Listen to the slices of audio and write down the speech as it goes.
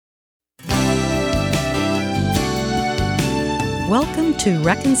Welcome to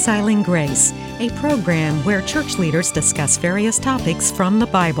Reconciling Grace, a program where church leaders discuss various topics from the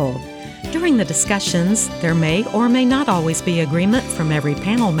Bible. During the discussions, there may or may not always be agreement from every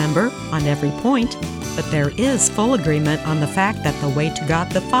panel member on every point, but there is full agreement on the fact that the way to God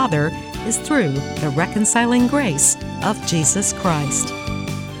the Father is through the reconciling grace of Jesus Christ.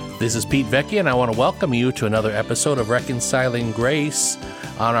 This is Pete Vecchi, and I want to welcome you to another episode of Reconciling Grace.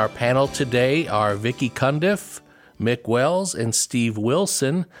 On our panel today are Vicki Cundiff, Mick Wells, and Steve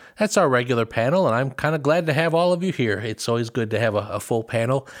Wilson. That's our regular panel, and I'm kind of glad to have all of you here. It's always good to have a full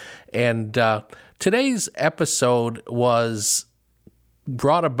panel. And today's episode was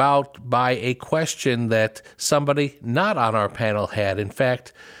brought about by a question that somebody not on our panel had. In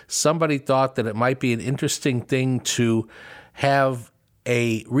fact, somebody thought that it might be an interesting thing to have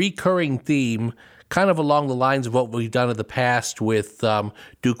a recurring theme kind of along the lines of what we've done in the past with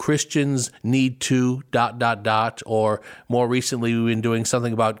do Christians need to ... or more recently we've been doing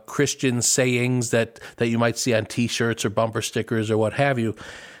something about Christian sayings that you might see on T-shirts or bumper stickers or what have you.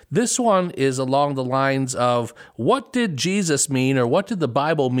 This one is along the lines of what did Jesus mean or what did the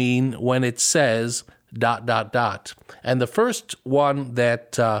Bible mean when it says ... And the first one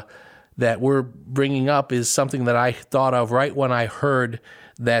that we're bringing up is something that I thought of right when I heard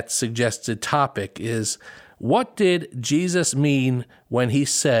that suggested topic is, what did Jesus mean when he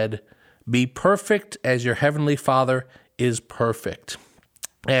said, "Be perfect as your heavenly Father is perfect"?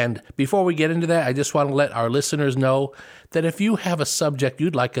 And before we get into that, I just want to let our listeners know that if you have a subject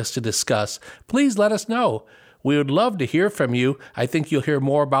you'd like us to discuss, please let us know. We would love to hear from you. I think you'll hear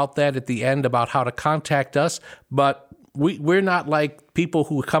more about that at the end about how to contact us, but we're not like people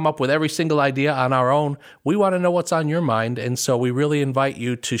who come up with every single idea on our own. We want to know what's on your mind, and so we really invite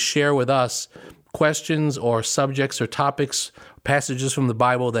you to share with us questions or subjects or topics, passages from the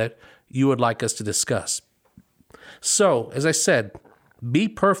Bible that you would like us to discuss. So, as I said, be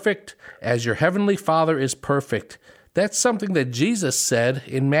perfect as your heavenly Father is perfect. That's something that Jesus said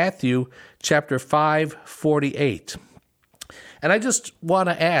in Matthew chapter 5:48. And I just want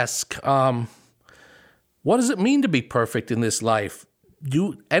to ask, what does it mean to be perfect in this life?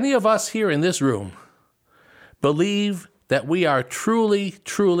 Do any of us here in this room believe that we are truly,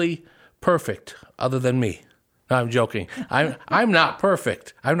 truly perfect, other than me? No, I'm joking. I'm not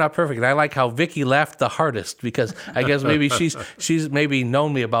perfect. I'm not perfect. And I like how Vicki laughed the hardest because I guess maybe she's maybe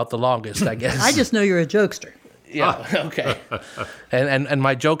known me about the longest, I guess. I just know you're a jokester. Yeah, okay. And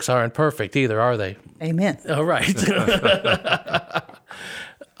my jokes aren't perfect either, are they? Amen. All right.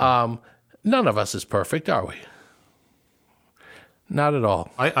 None of us is perfect, are we? Not at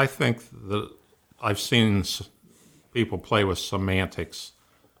all. I think that I've seen people play with semantics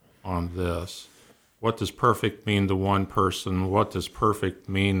on this. What does perfect mean to one person? What does perfect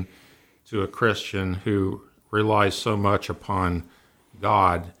mean to a Christian who relies so much upon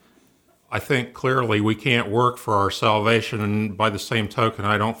God? I think clearly we can't work for our salvation, and by the same token,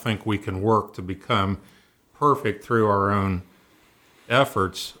 I don't think we can work to become perfect through our own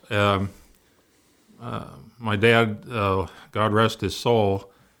efforts. My dad, God rest his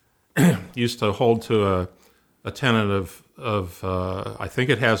soul, used to hold to a tenet of I think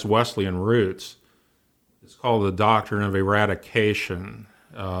it has Wesleyan roots. It's called the doctrine of eradication.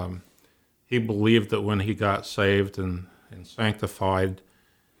 He believed that when he got saved and sanctified,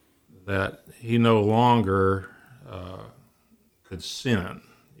 that he no longer could sin,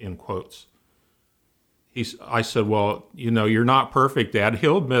 in quotes. I said, well, you're not perfect, Dad.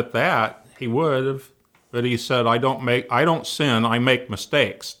 He'll admit that. He would have, but he said, I don't sin, I make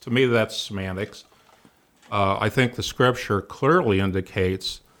mistakes. To me, that's semantics. I think the scripture clearly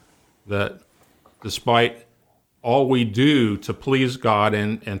indicates that despite all we do to please God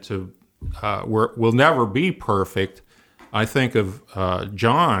and to, we'll never be perfect. I think of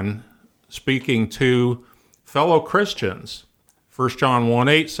John speaking to fellow Christians. 1 John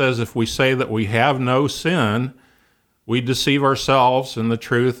 1:8 says, if we say that we have no sin, we deceive ourselves and the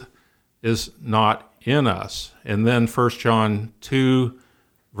truth is not in us. And then 1 John 2,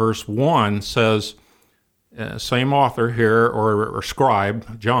 verse 1 says, same author here, or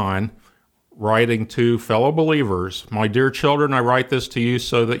scribe, John, writing to fellow believers, my dear children, I write this to you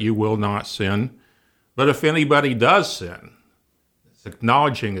so that you will not sin. But if anybody does sin, it's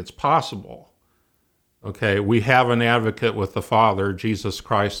acknowledging it's possible. Okay, we have an advocate with the Father, Jesus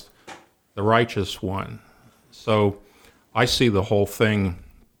Christ, the righteous one. So I see the whole thing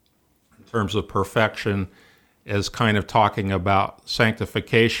in terms of perfection as kind of talking about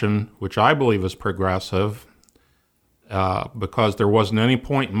sanctification, which I believe is progressive, because there wasn't any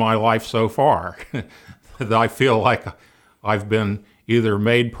point in my life so far that I feel like I've been either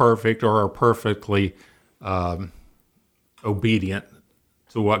made perfect or are perfectly obedient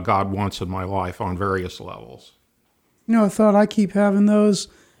to what God wants in my life on various levels. A thought I keep having those,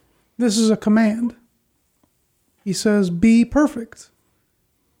 this is a command. He says, be perfect.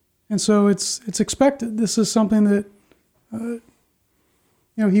 And so it's expected. This is something that,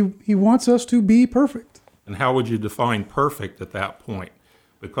 he wants us to be perfect. And how would you define perfect at that point?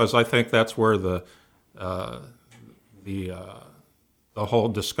 Because I think that's where the whole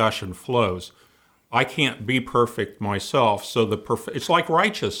discussion flows. I can't be perfect myself, so it's like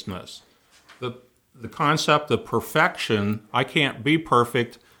righteousness. The concept of perfection, I can't be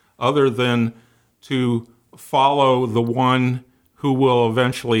perfect other than to follow the one who will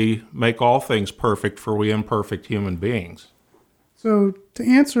eventually make all things perfect for we imperfect human beings. So to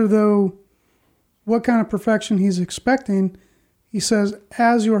answer, though, what kind of perfection he's expecting, he says,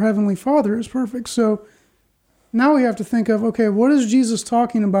 as your heavenly Father is perfect. So now we have to think of, okay, what is Jesus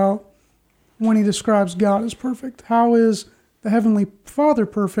talking about when he describes God as perfect? How is the heavenly Father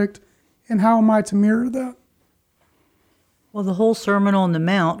perfect, and how am I to mirror that? Well, the whole Sermon on the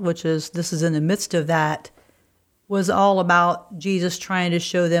Mount, this is in the midst of that, was all about Jesus trying to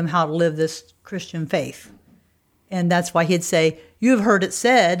show them how to live this Christian faith. And that's why he'd say, you have heard it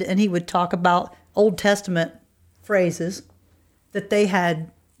said, and he would talk about Old Testament phrases that they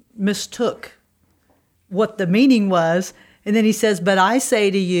had mistook what the meaning was. And then he says, but I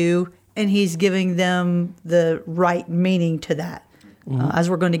say to you, and he's giving them the right meaning to that. As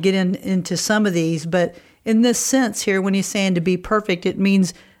we're going to get into some of these. But in this sense here, when he's saying to be perfect, it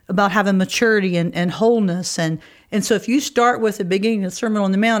means about having maturity and wholeness. And so if you start with the beginning of the Sermon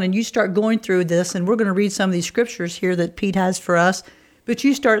on the Mount and you start going through this, and we're going to read some of these scriptures here that Pete has for us, but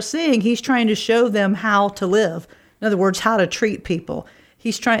you start seeing he's trying to show them how to live. In other words, how to treat people.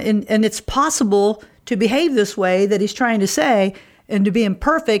 He's trying, and it's possible to behave this way that he's trying to say. And to be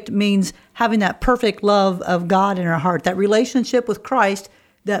imperfect means having that perfect love of God in our heart, that relationship with Christ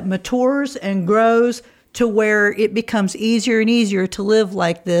that matures and grows to where it becomes easier and easier to live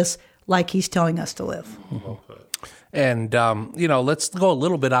like this, like he's telling us to live. And, let's go a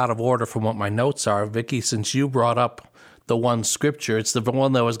little bit out of order from what my notes are. Vicki, since you brought up the one scripture, it's the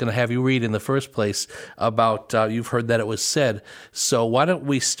one that I was going to have you read in the first place about you've heard that it was said. So why don't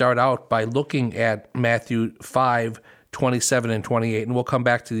we start out by looking at Matthew 5:27 and 28, and we'll come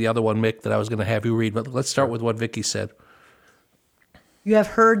back to the other one, Mick, that I was going to have you read. But let's start with what Vicki said. You have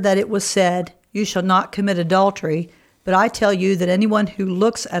heard that it was said, you shall not commit adultery, but I tell you that anyone who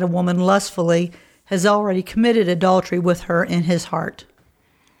looks at a woman lustfully has already committed adultery with her in his heart.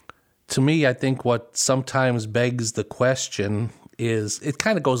 To me, I think what sometimes begs the question is, it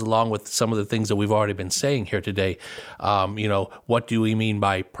kind of goes along with some of the things that we've already been saying here today. What do we mean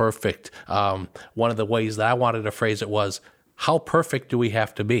by perfect? One of the ways that I wanted to phrase it was, how perfect do we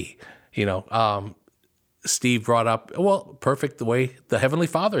have to be? Steve brought up, perfect the way the Heavenly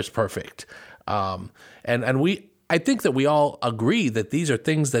Father is perfect. I think that we all agree that these are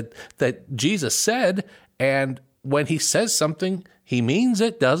things that Jesus said, and when he says something, he means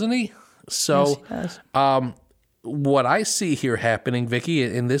it, doesn't he? So, yes, he does. What I see here happening, Vicki,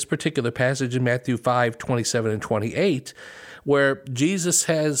 in this particular passage in Matthew 5:27 and 28, where Jesus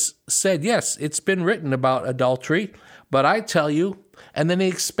has said, yes, it's been written about adultery, but I tell you, and then he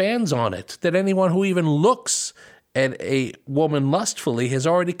expands on it, that anyone who even looks at a woman lustfully has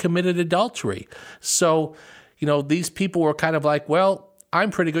already committed adultery. So, these people were kind of like, well, I'm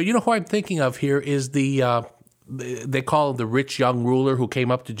pretty good. Who I'm thinking of here is they call him the rich young ruler who came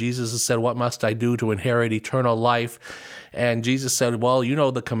up to Jesus and said, what must I do to inherit eternal life? And Jesus said, well,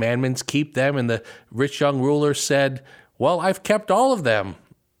 the commandments, keep them. And the rich young ruler said, well, I've kept all of them.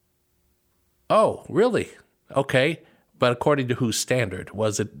 Oh, really? Okay. But according to whose standard?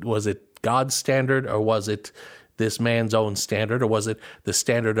 Was it God's standard, or was it this man's own standard, or was it the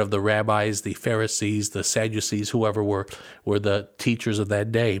standard of the rabbis, the Pharisees, the Sadducees, whoever were the teachers of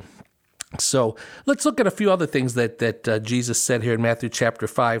that day? So let's look at a few other things that Jesus said here in Matthew chapter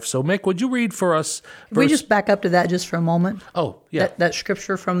 5. So, Mick, would you read for us? If we just back up to that just for a moment. Oh, yeah. That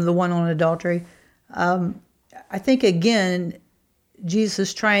scripture from the one on adultery. I think, again, Jesus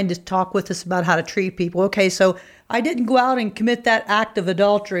is trying to talk with us about how to treat people. Okay, so I didn't go out and commit that act of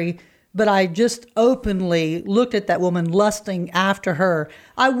adultery, but I just openly looked at that woman, lusting after her.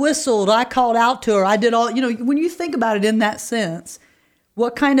 I whistled, I called out to her, I did all, when you think about it in that sense,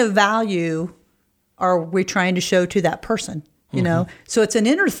 what kind of value are we trying to show to that person? So it's an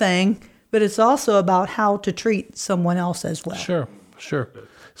inner thing, but it's also about how to treat someone else as well. Sure.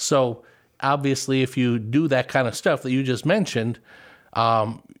 So obviously, if you do that kind of stuff that you just mentioned,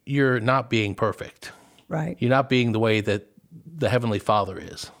 you're not being perfect. Right. You're not being the way that the Heavenly Father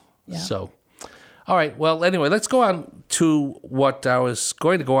is. Yeah. So, All right. Well, anyway, let's go on to what I was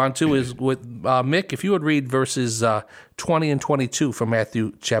going to go on to is with Mick, if you would read verses 20 and 22 from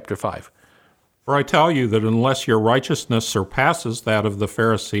Matthew chapter 5. For I tell you that unless your righteousness surpasses that of the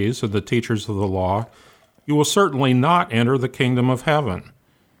Pharisees and the teachers of the law, you will certainly not enter the kingdom of heaven.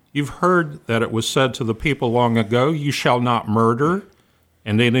 You've heard that it was said to the people long ago, you shall not murder,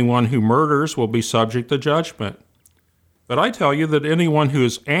 and anyone who murders will be subject to judgment. But I tell you that anyone who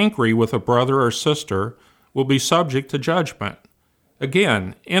is angry with a brother or sister will be subject to judgment.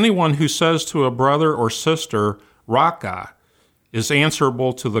 Again, anyone who says to a brother or sister, Raka, is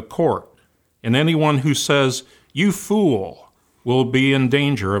answerable to the court, and anyone who says, you fool, will be in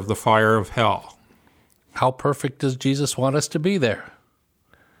danger of the fire of hell. How perfect does Jesus want us to be there?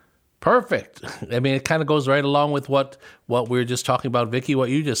 Perfect. I mean, it kind of goes right along with what we were just talking about, Vicki,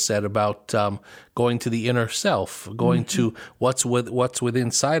 what you just said about going to the inner self, going to what's within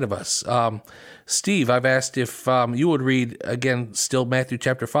inside of us. Steve, I've asked if you would read, again, still Matthew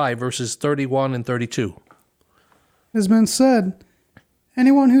chapter 5, verses 31 and 32. It has been said,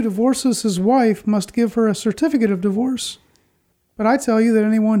 anyone who divorces his wife must give her a certificate of divorce. But I tell you that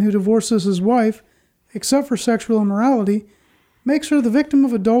anyone who divorces his wife, except for sexual immorality, makes her the victim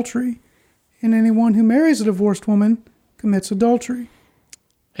of adultery, and anyone who marries a divorced woman commits adultery.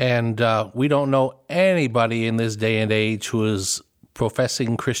 And we don't know anybody in this day and age who is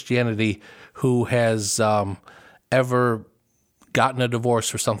professing Christianity who has ever gotten a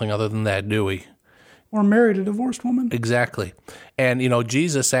divorce or something other than that, do we? Or married a divorced woman. Exactly. And,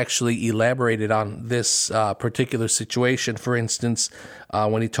 Jesus actually elaborated on this particular situation, for instance,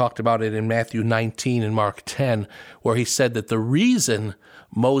 when he talked about it in Matthew 19 and Mark 10, where he said that the reason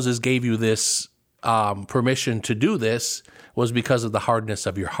Moses gave you this permission to do this was because of the hardness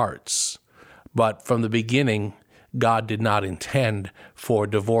of your hearts. But from the beginning, God did not intend for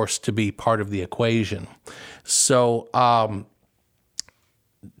divorce to be part of the equation. So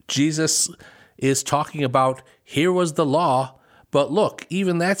Jesus is talking about, here was the law, but look,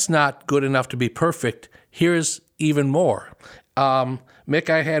 even that's not good enough to be perfect. Here's even more. Mick,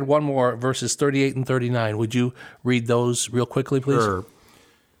 I had one more, verses 38 and 39. Would you read those real quickly, please? Sure.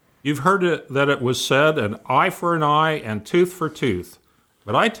 You've heard that it was said, an eye for an eye and tooth for tooth.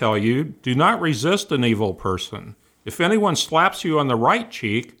 But I tell you, do not resist an evil person. If anyone slaps you on the right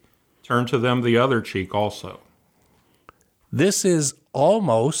cheek, turn to them the other cheek also. This is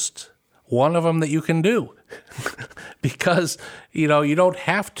almost one of them that you can do because, you don't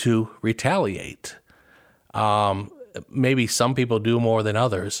have to retaliate. Maybe some people do more than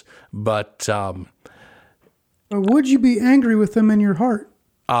others, but would you be angry with them in your heart?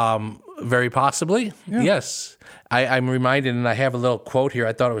 Very possibly, yeah. Yes. I'm reminded, and I have a little quote here.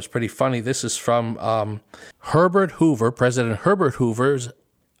 I thought it was pretty funny. This is from Herbert Hoover, President Herbert Hoover's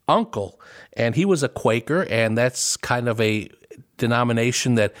uncle, and he was a Quaker, and that's kind of a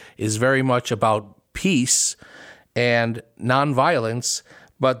denomination that is very much about peace and nonviolence.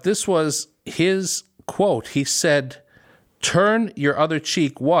 But this was his quote. He said, "Turn your other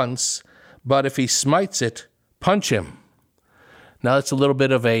cheek once, but if he smites it, punch him." Now, that's a little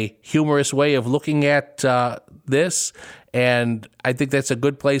bit of a humorous way of looking at this, and I think that's a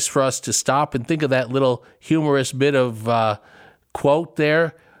good place for us to stop and think of that little humorous bit of quote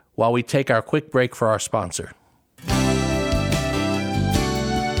there while we take our quick break for our sponsor.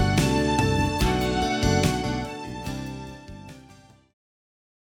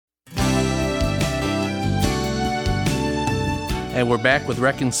 And we're back with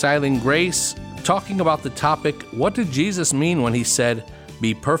Reconciling Grace, talking about the topic, what did Jesus mean when he said,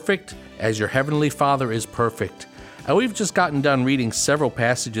 "Be perfect as your heavenly Father is perfect"? And we've just gotten done reading several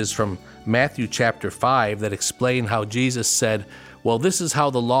passages from Matthew chapter 5 that explain how Jesus said, well, this is how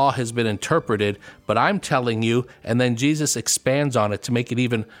the law has been interpreted, but I'm telling you, and then Jesus expands on it to make it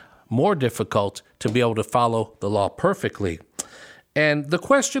even more difficult to be able to follow the law perfectly. And the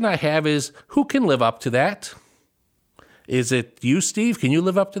question I have is, who can live up to that? Is it you, Steve? Can you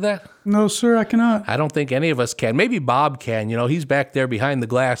live up to that? No, sir, I cannot. I don't think any of us can. Maybe Bob can. He's back there behind the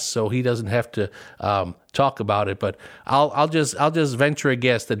glass, so he doesn't have to talk about it. But I'll just venture a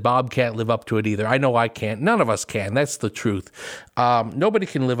guess that Bob can't live up to it either. I know I can't. None of us can. That's the truth. Nobody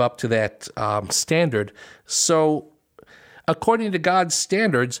can live up to that standard. So, according to God's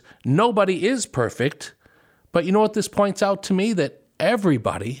standards, nobody is perfect. But you know what this points out to me? That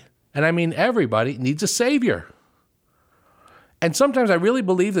everybody, and I mean everybody, needs a Savior. And sometimes I really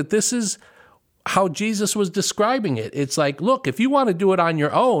believe that this is how Jesus was describing it. It's like, look, if you want to do it on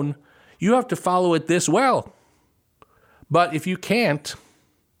your own, you have to follow it this well. But if you can't,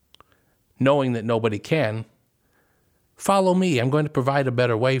 knowing that nobody can, follow me. I'm going to provide a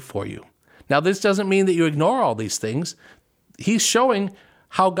better way for you. Now, this doesn't mean that you ignore all these things. He's showing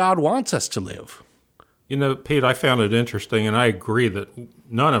how God wants us to live. You know, Pete, I found it interesting, and I agree that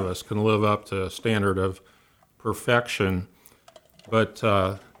none of us can live up to a standard of perfection. But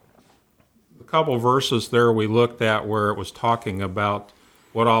a couple verses there we looked at where it was talking about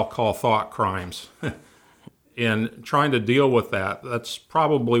what I'll call thought crimes. And trying to deal with that, that's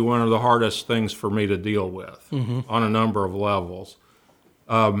probably one of the hardest things for me to deal with on a number of levels.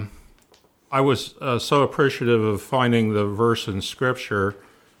 I was so appreciative of finding the verse in Scripture.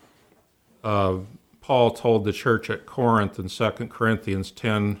 Paul told the church at Corinth in 2 Corinthians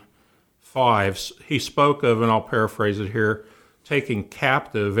 10:5, he spoke of, and I'll paraphrase it here, taking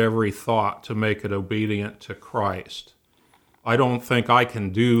captive every thought to make it obedient to Christ. I don't think I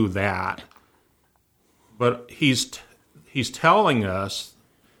can do that. But he's telling us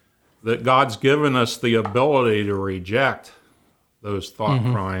that God's given us the ability to reject those thought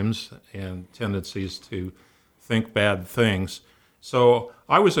crimes and tendencies to think bad things. So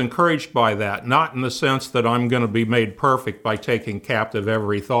I was encouraged by that, not in the sense that I'm going to be made perfect by taking captive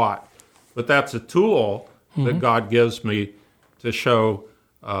every thought, but that's a tool that God gives me to show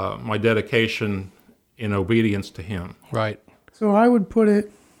my dedication in obedience to Him. Right. So I would put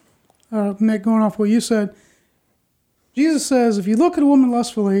it, Mick, going off what you said, Jesus says, if you look at a woman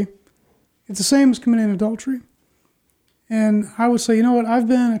lustfully, it's the same as committing adultery. And I would say, you know what, I've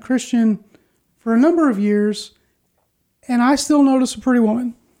been a Christian for a number of years, and I still notice a pretty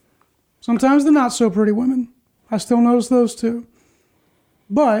woman. Sometimes the not so pretty women. I still notice those too.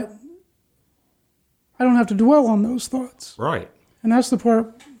 But I don't have to dwell on those thoughts. Right. And that's the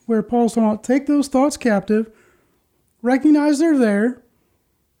part where Paul's talking about take those thoughts captive, recognize they're there,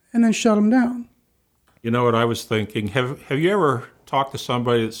 and then shut them down. You know what I was thinking? Have you ever talked to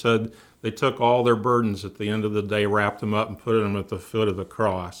somebody that said they took all their burdens at the end of the day, wrapped them up, and put them at the foot of the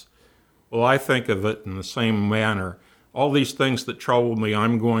cross? Well, I think of it in the same manner. All these things that trouble me,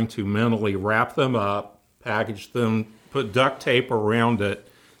 I'm going to mentally wrap them up, package them, put duct tape around it,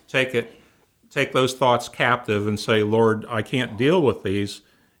 take those thoughts captive and say, Lord, I can't deal with these,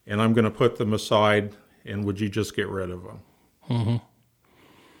 and I'm going to put them aside, and would you just get rid of them? Mm-hmm.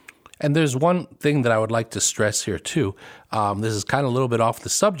 And there's one thing that I would like to stress here, too. This is kind of a little bit off the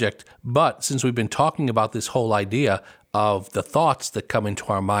subject, but since we've been talking about this whole idea of the thoughts that come into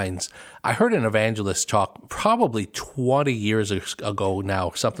our minds, I heard an evangelist talk probably 20 years ago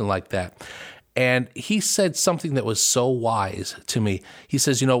now, something like that. And he said something that was so wise to me. He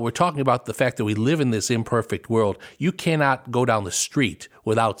says, you know, we're talking about the fact that we live in this imperfect world. You cannot go down the street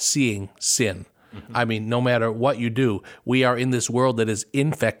without seeing sin. I mean, no matter what you do, we are in this world that is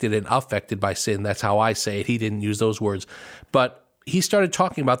infected and affected by sin. That's how I say it. He didn't use those words. But he started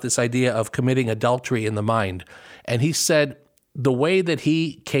talking about this idea of committing adultery in the mind. And he said the way that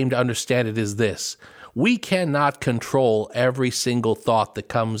he came to understand it is this. We cannot control every single thought that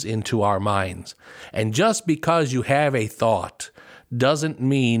comes into our minds. And just because you have a thought doesn't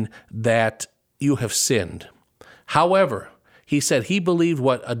mean that you have sinned. However, he said he believed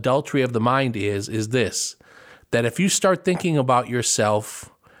what adultery of the mind is this, that if you start thinking about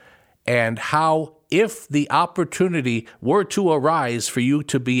yourself and how if the opportunity were to arise for you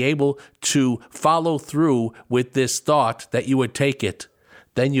to be able to follow through with this thought, that you would take it,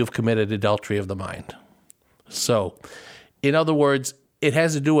 then you've committed adultery of the mind. So, in other words, it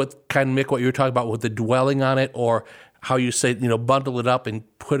has to do with kind of, Mick, what you were talking about with the dwelling on it, or how you say, you know, bundle it up and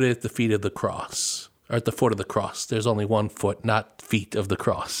put it at the feet of the cross. Or at the foot of the cross. There's only one foot, not feet of the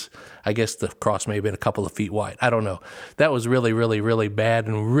cross. I guess the cross may have been a couple of feet wide. I don't know. That was really, really, really bad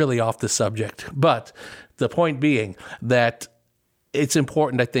and really off the subject. But the point being that it's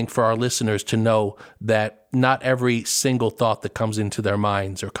important, I think, for our listeners to know that not every single thought that comes into their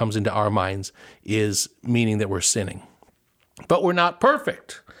minds or comes into our minds is meaning that we're sinning. But we're not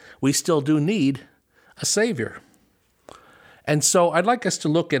perfect. We still do need a Savior. And so I'd like us to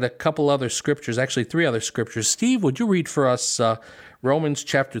look at a couple other scriptures, actually 3 other scriptures. Steve, would you read for us Romans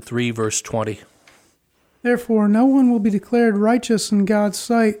chapter 3, verse 20? Therefore, no one will be declared righteous in God's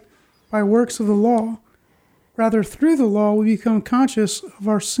sight by works of the law. Rather, through the law, we become conscious of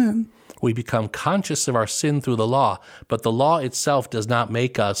our sin. We become conscious of our sin through the law, but the law itself does not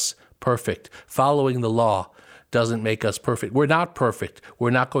make us perfect. Following the law doesn't make us perfect. We're not perfect. We're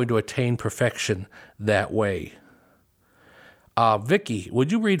not going to attain perfection that way. Vicki,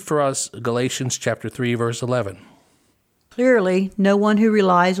 would you read for us Galatians chapter 3, verse 11? Clearly, no one who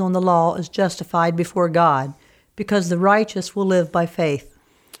relies on the law is justified before God, because the righteous will live by faith.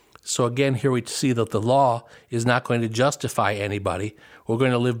 So again, here we see that the law is not going to justify anybody. We're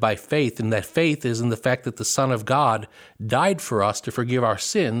going to live by faith, and that faith is in the fact that the Son of God died for us to forgive our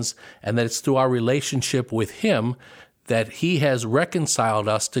sins, and that it's through our relationship with Him that He has reconciled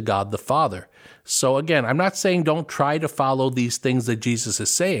us to God the Father. So again, I'm not saying don't try to follow these things that Jesus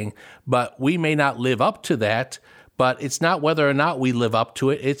is saying, but we may not live up to that, but it's not whether or not we live up to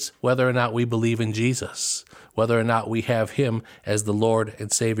it, it's whether or not we believe in Jesus, whether or not we have Him as the Lord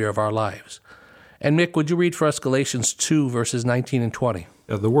and Savior of our lives. And Mick, would you read for us Galatians 2, verses 19 and 20?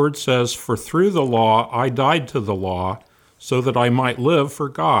 The word says, "For through the law I died to the law, so that I might live for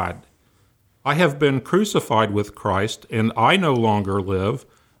God. I have been crucified with Christ, and I no longer live,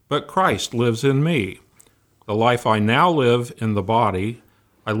 but Christ lives in me. The life I now live in the body,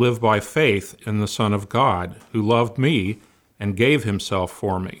 I live by faith in the Son of God, who loved me and gave Himself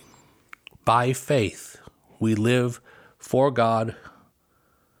for me." By faith, we live for God.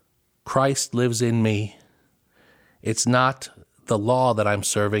 Christ lives in me. It's not the law that I'm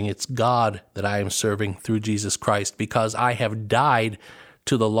serving, it's God that I am serving through Jesus Christ, because I have died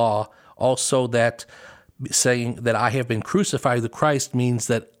to the law. Also, that saying that I have been crucified with Christ means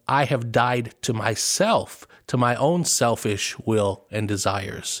that I have died to myself, to my own selfish will and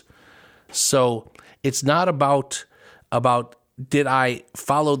desires. So it's not about did I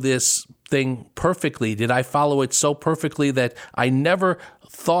follow this thing perfectly? Did I follow it so perfectly that I never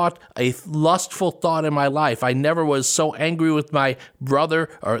thought a lustful thought in my life? I never was so angry with my brother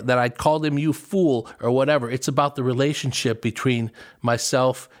or that I called him "you fool" or whatever. It's about the relationship between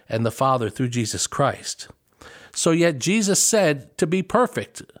myself and the Father through Jesus Christ. So yet Jesus said to be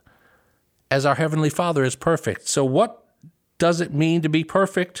perfect as our Heavenly Father is perfect. So what does it mean to be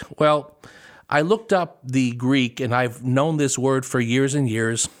perfect? Well, I looked up the Greek, and I've known this word for years and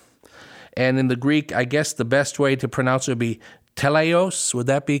years. And in the Greek, I guess the best way to pronounce it would be teleos. Would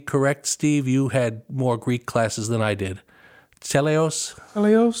that be correct, Steve? You had more Greek classes than I did. Teleos?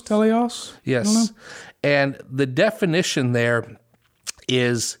 Teleos? Yes. And the definition there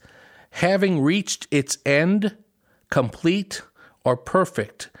is having reached its end, complete, or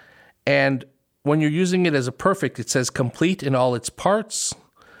perfect. And when you're using it as a perfect, it says complete in all its parts,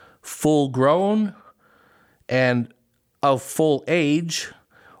 full grown, and of full age,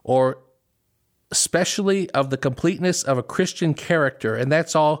 or especially of the completeness of a Christian character. And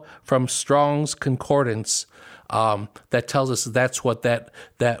that's all from Strong's Concordance that tells us that's what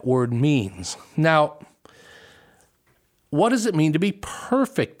that word means. Now, what does it mean to be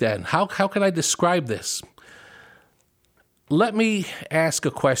perfect then? How can I describe this? Let me ask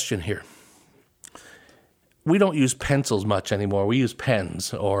a question here. We don't use pencils much anymore. We use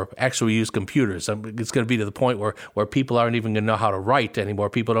pens, or actually we use computers. It's going to be to the point where people aren't even going to know how to write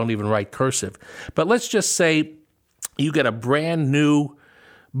anymore. People don't even write cursive. But let's just say you get a brand new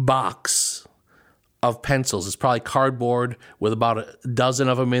box of pencils. It's probably cardboard with about a dozen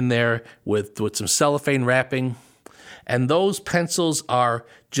of them in there with some cellophane wrapping. And those pencils are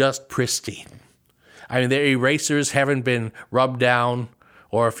just pristine. I mean, their erasers haven't been rubbed down,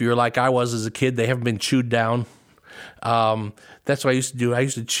 or if you're like I was as a kid, they haven't been chewed down. That's what I used to do. I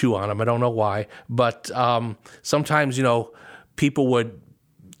used to chew on them. I don't know why. But sometimes, people would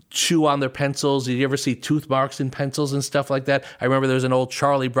chew on their pencils. Did you ever see tooth marks in pencils and stuff like that? I remember there was an old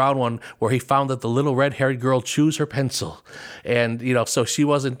Charlie Brown one where he found that the little red-haired girl chews her pencil. And, so she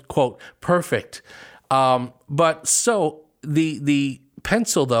wasn't, quote, perfect. But so the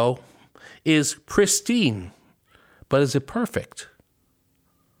pencil, though, is pristine. But is it perfect?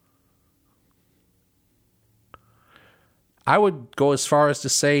 I would go as far as to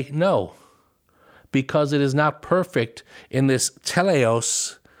say no, because it is not perfect in this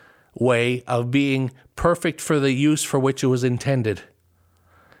teleos way of being perfect for the use for which it was intended.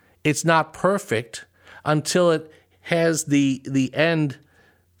 It's not perfect until it has the end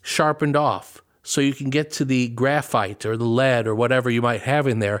sharpened off, so you can get to the graphite or the lead or whatever you might have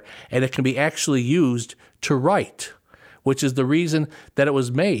in there, and it can be actually used to write, which is the reason that it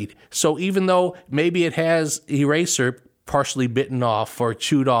was made. So even though maybe it has eraser partially bitten off or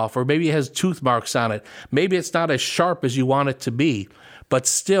chewed off, or maybe it has tooth marks on it, maybe it's not as sharp as you want it to be, but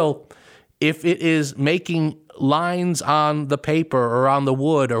still, if it is making lines on the paper or on the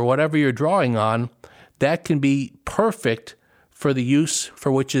wood or whatever you're drawing on, that can be perfect for the use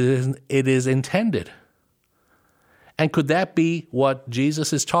for which it is intended. And could that be what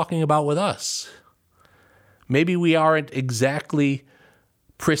Jesus is talking about with us? Maybe we aren't exactly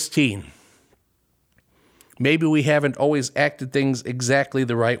pristine. Maybe we haven't always acted things exactly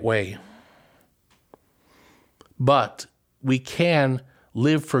the right way. But we can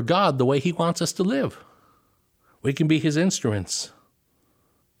live for God the way He wants us to live. We can be His instruments.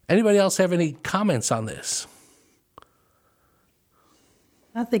 Anybody else have any comments on this?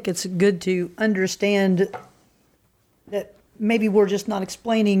 I think it's good to understand that maybe we're just not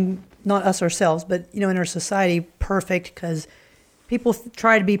explaining, not us ourselves, but, in our society, perfect, because people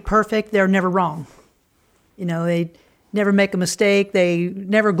try to be perfect. They're never wrong. They never make a mistake. They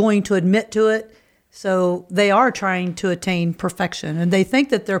never going to admit to it. So they are trying to attain perfection. And they think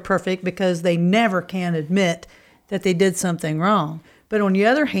that they're perfect because they never can admit that they did something wrong. But on the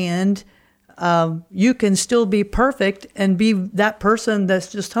other hand, you can still be perfect and be that person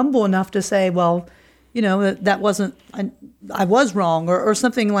that's just humble enough to say, well, that wasn't, I was wrong, or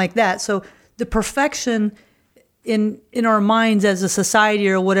something like that. So the perfection in our minds as a society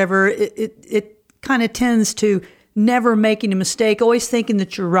or whatever, it kind of tends to never making a mistake, always thinking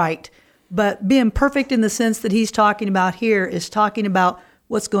that you're right. But being perfect in the sense that he's talking about here is talking about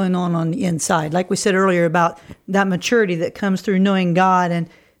what's going on the inside. Like we said earlier about that maturity that comes through knowing God and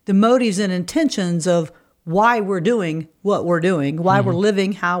the motives and intentions of why we're doing what we're doing, why we're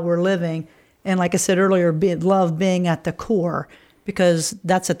living how we're living. And like I said earlier, love being at the core, because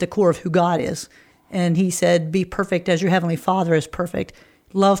that's at the core of who God is. And he said, be perfect as your heavenly Father is perfect.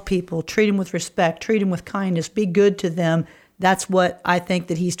 Love people, treat them with respect, treat them with kindness, be good to them. That's what I think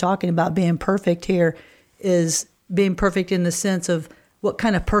that he's talking about being perfect here, is being perfect in the sense of what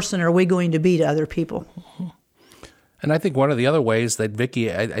kind of person are we going to be to other people. And I think one of the other ways that,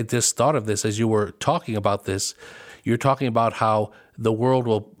 Vicki, I just thought of this as you were talking about this, you're talking about how the world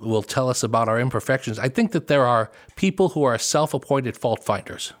will tell us about our imperfections. I think that there are people who are self-appointed fault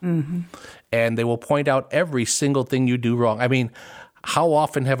finders, and they will point out every single thing you do wrong. I mean, how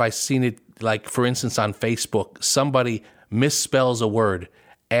often have I seen it, like, for instance, on Facebook, somebody misspells a word,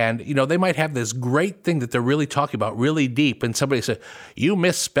 and, they might have this great thing that they're really talking about, really deep, and somebody said, you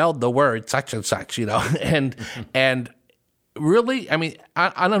misspelled the word such and such, and really, I mean,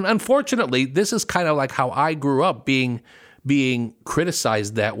 unfortunately, this is kind of like how I grew up being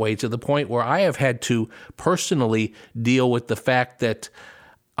criticized that way, to the point where I have had to personally deal with the fact that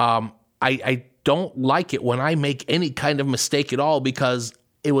I don't like it when I make any kind of mistake at all, because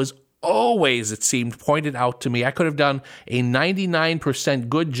it was always, it seemed, pointed out to me. I could have done a 99%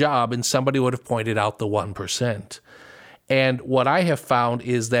 good job and somebody would have pointed out the 1%. And what I have found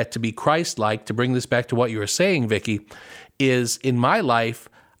is that to be Christ-like, to bring this back to what you were saying, Vicki, is in my life,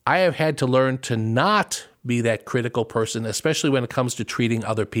 I have had to learn to not be that critical person, especially when it comes to treating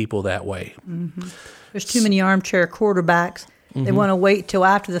other people that way. There's too many armchair quarterbacks. They want to wait till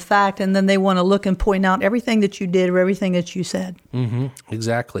after the fact, and then they want to look and point out everything that you did or everything that you said.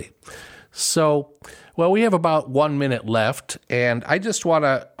 Exactly. So, well, we have about 1 minute left, and I just want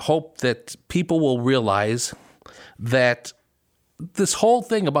to hope that people will realize that this whole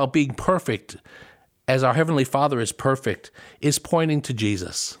thing about being perfect, as our Heavenly Father is perfect, is pointing to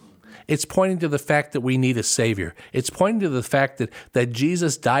Jesus. It's pointing to the fact that we need a Savior. It's pointing to the fact that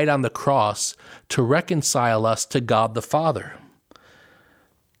Jesus died on the cross to reconcile us to God the Father.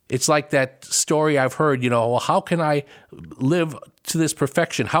 It's like that story I've heard, well, how can I live to this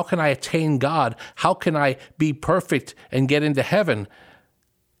perfection? How can I attain God? How can I be perfect and get into heaven?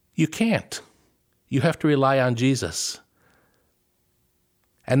 You can't. You have to rely on Jesus.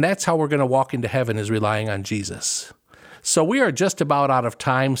 And that's how we're going to walk into heaven, is relying on Jesus. So we are just about out of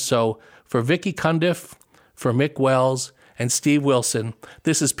time. So for Vicki Cundiff, for Mick Wells, and Steve Wilson,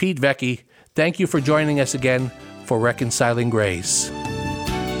 this is Pete Vecchi. Thank you for joining us again for Reconciling Grace.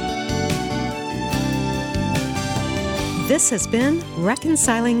 This has been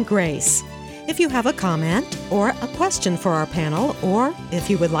Reconciling Grace. If you have a comment or a question for our panel, or if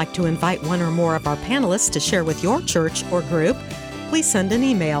you would like to invite one or more of our panelists to share with your church or group, please send an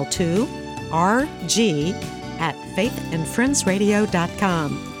email to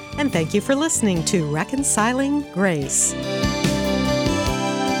rg@faithandfriendsradio.com. And thank you for listening to Reconciling Grace.